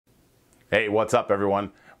Hey, what's up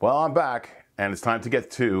everyone? Well, I'm back and it's time to get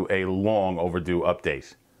to a long overdue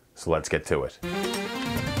update. So let's get to it.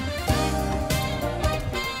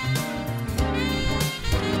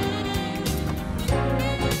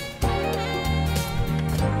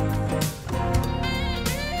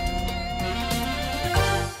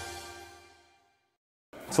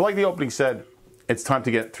 So like the opening said, it's time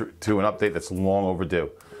to get to an update that's long overdue.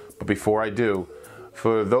 But before I do,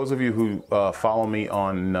 for those of you who follow me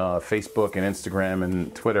on Facebook and Instagram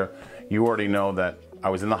and Twitter, you already know that I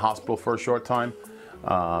was in the hospital for a short time.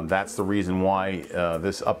 That's the reason why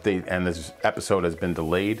this update and this episode has been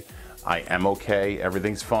delayed. I am okay,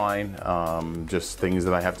 everything's fine. Just things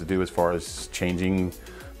that I have to do as far as changing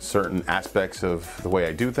certain aspects of the way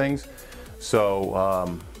I do things.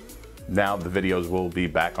 So now the videos will be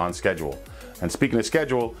back on schedule. And speaking of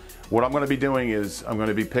schedule, what I'm going to be doing is I'm going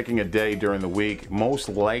to be picking a day during the week. Most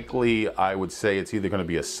likely, I would say it's either going to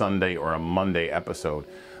be a Sunday or a Monday episode.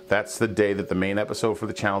 That's the day that the main episode for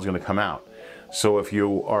the channel is going to come out. So if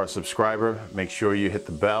you are a subscriber, make sure you hit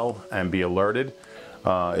the bell and be alerted.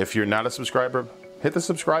 If you're not a subscriber, hit the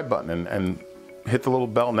subscribe button and hit the little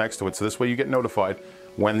bell next to it, so this way you get notified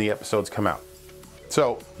when the episodes come out.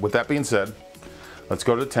 So with that being said, let's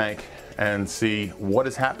go to the tank and see what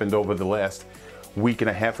has happened over the last week and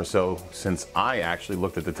a half or so since I actually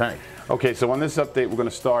looked at the tank. Okay, so on this update, we're going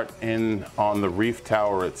to start on the reef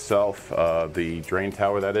tower itself, the drain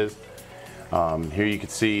tower that is. Here you can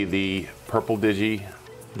see the purple digi,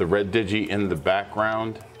 the red digi in the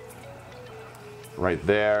background right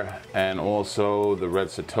there, and also the red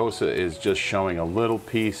setosa is just showing a little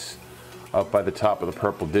piece up by the top of the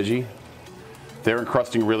purple digi. They're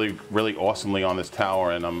encrusting really awesomely on this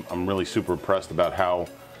tower, and I'm really super impressed about how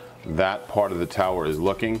that part of the tower is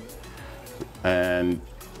looking. And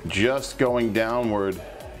just going downward,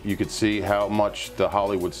 you could see how much the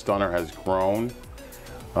Hollywood Stunner has grown.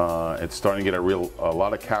 It's starting to get a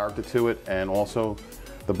lot of character to it, and also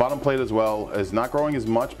the bottom plate as well is not growing as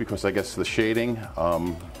much because I guess the shading,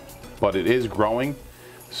 but it is growing.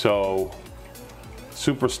 So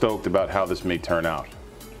super stoked about how this may turn out.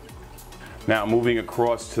 Now moving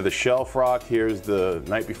across to the shelf rock, here's the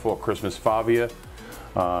Night Before Christmas Favia.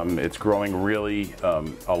 It's growing really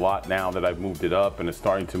a lot now that I've moved it up, and it's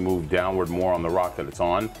starting to move downward more on the rock that it's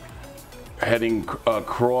on. Heading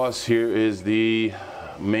across, here is the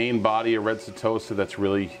main body of red setosa that's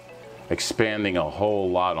really expanding a whole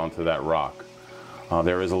lot onto that rock.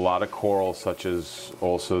 There is a lot of coral, such as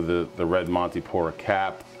also the red Montipora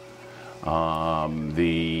cap.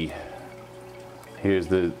 Here's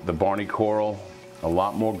the Barney coral. A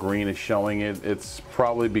lot more green is showing it. It's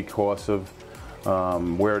probably because of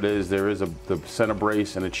where it is. There is the center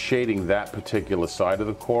brace, and it's shading that particular side of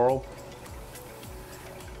the coral.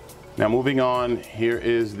 Now moving on, here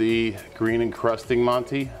is the green encrusting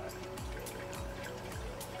Monty.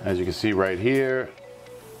 As you can see right here,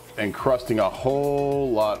 encrusting a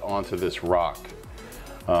whole lot onto this rock.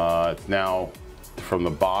 It's now from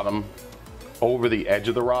the bottom over the edge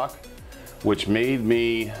of the rock, which made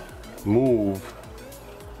me move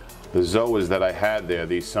the Zoas that I had there,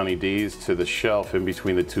 these Sunny D's, to the shelf in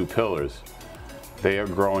between the two pillars. They are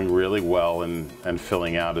growing really well and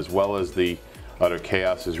filling out, as well as the Utter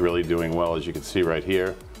Chaos is really doing well, as you can see right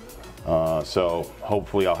here. So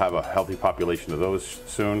hopefully I'll have a healthy population of those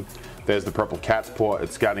soon. There's the purple cat's paw.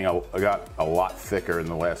 It's got a lot thicker in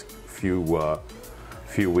the last few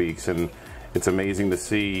weeks, and it's amazing to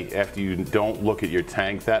see, after you don't look at your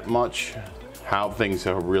tank that much, how things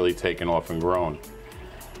have really taken off and grown.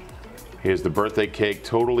 Here's the birthday cake,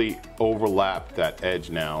 totally overlapped that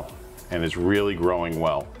edge now and is really growing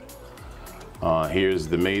well. Here's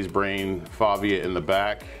the maze brain Favia in the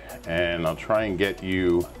back, and I'll try and get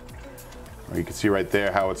you, you can see right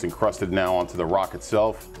there how it's encrusted now onto the rock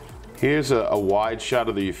itself. Here's a wide shot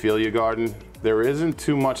of the Euphyllia garden. There isn't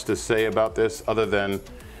too much to say about this other than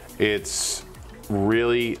it's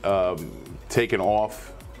really taken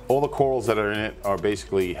off. All the corals that are in it are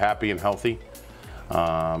basically happy and healthy,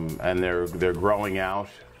 and they're growing out.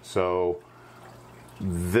 So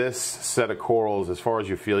this set of corals, as far as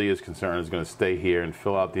Euphyllia is concerned, is going to stay here and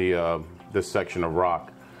fill out this section of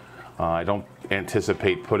rock. I don't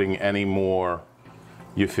anticipate putting any more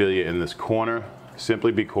Euphyllia in this corner,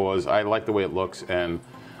 simply because I like the way it looks, and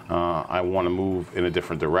I want to move in a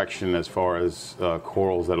different direction as far as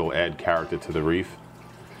corals that will add character to the reef.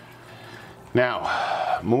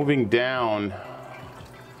 Now, moving down,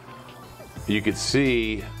 you can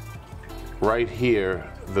see right here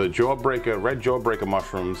the red jawbreaker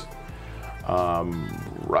mushrooms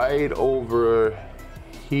right over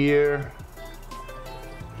here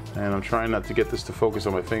And I'm trying not to get this to focus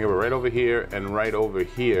on my finger, but right over here and right over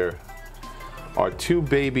here are two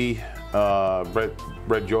baby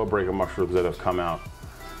red jawbreaker mushrooms that have come out.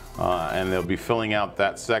 And they'll be filling out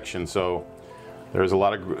that section, so there's a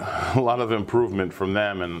lot of improvement from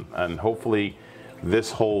them, and hopefully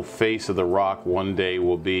this whole face of the rock one day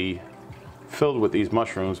will be filled with these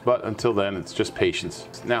mushrooms, but until then it's just patience.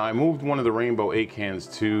 Now I moved one of the rainbow acans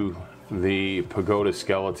to the pagoda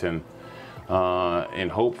skeleton in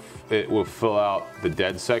hope it will fill out the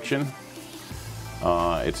dead section.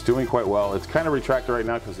 It's doing quite well. It's kind of retracted right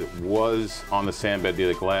now because it was on the sand bed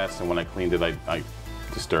the glass, and when I cleaned it I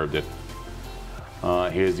disturbed it.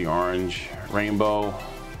 Here's the orange rainbow.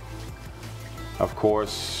 Of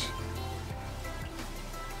course,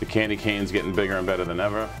 the candy cane's getting bigger and better than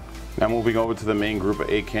ever. Now moving over to the main group of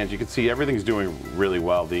acans, you can see everything's doing really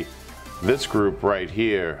well. This group right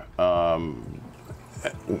here,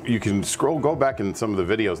 you can go back in some of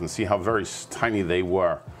the videos and see how very tiny they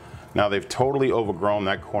were. Now they've totally overgrown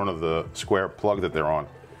that corner of the square plug that they're on,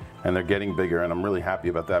 and they're getting bigger, and I'm really happy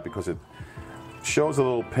about that because it shows a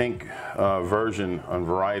little pink version and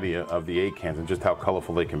variety of the acans and just how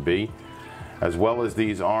colorful they can be, as well as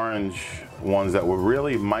these orange ones that were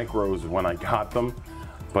really micros when I got them,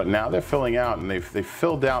 but now they're filling out, and they've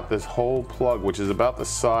filled out this whole plug, which is about the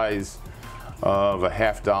size of a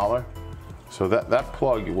 $50. So that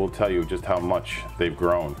plug will tell you just how much they've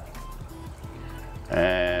grown.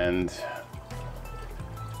 And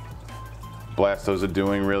Blastos are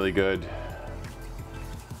doing really good.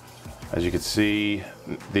 As you can see,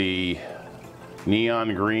 the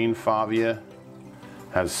neon green Favia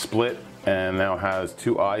has split and now has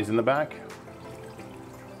two eyes in the back.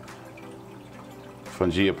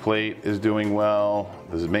 Fungia plate is doing well.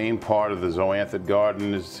 The main part of the zoanthid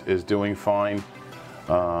garden is doing fine.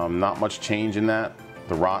 Not much change in that.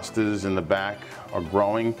 The rostas in the back are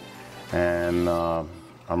growing, and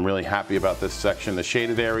I'm really happy about this section. The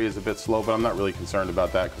shaded area is a bit slow, but I'm not really concerned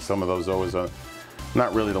about that because some of those always are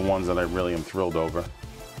not really the ones that I really am thrilled over.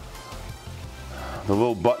 The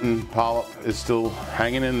little button polyp is still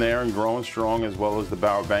hanging in there and growing strong, as well as the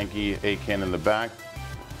Bowerbanki acan in the back.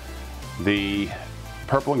 The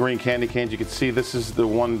purple and green candy canes, you can see this is the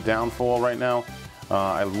one downfall right now.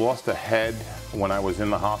 I lost a head when I was in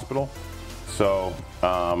the hospital, so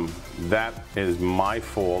that is my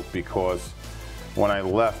fault because when I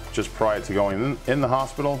left just prior to going in the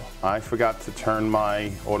hospital, I forgot to turn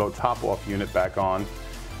my auto top-off unit back on,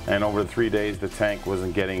 and over the 3 days the tank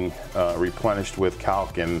wasn't getting replenished with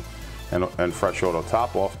calc and fresh auto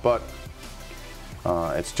top-off, but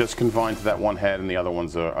it's just confined to that one head, and the other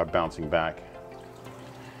ones are bouncing back.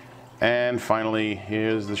 And finally,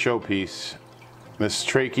 here's the showpiece. This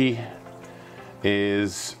trachea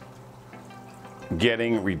is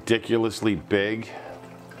getting ridiculously big.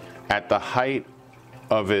 At the height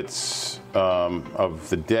of its of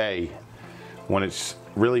the day, when it's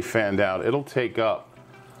really fanned out, it'll take up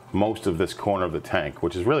most of this corner of the tank,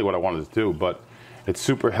 which is really what I wanted to do, but it's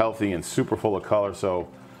super healthy and super full of color, so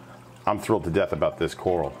I'm thrilled to death about this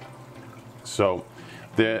coral. So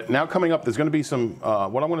now coming up, there's going to be some,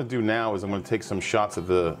 what I'm going to do now is I'm going to take some shots of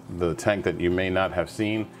the tank that you may not have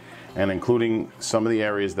seen, and including some of the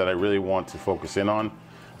areas that I really want to focus in on.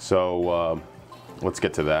 So let's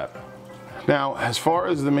get to that. Now, as far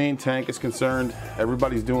as the main tank is concerned,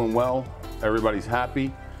 everybody's doing well, everybody's happy.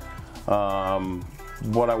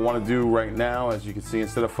 What I want to do right now, as you can see,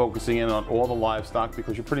 instead of focusing in on all the livestock,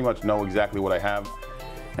 because you pretty much know exactly what I have,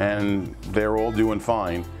 and they're all doing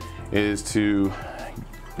fine, is to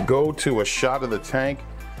go to a shot of the tank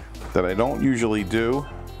that I don't usually do,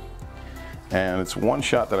 and it's one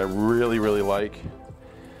shot that I really like,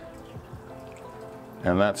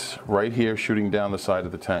 and that's right here shooting down the side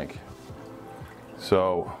of the tank.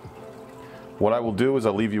 So what I will do is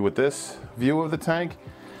I'll leave you with this view of the tank,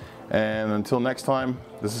 and until next time,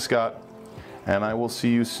 this is Scott, and I will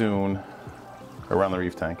see you soon around the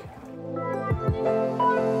reef tank.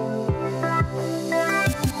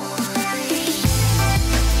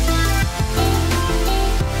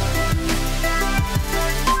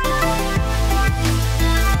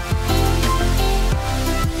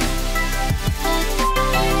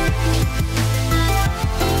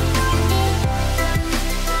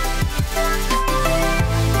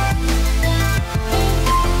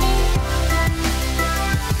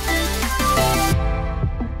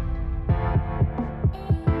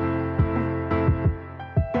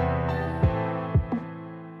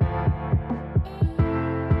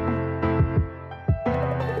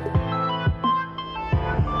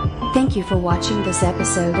 Thank you for watching this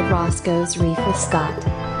episode of Roscoe's Reef with Scott.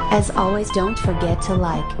 As always, don't forget to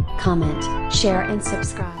like, comment, share and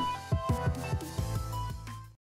subscribe.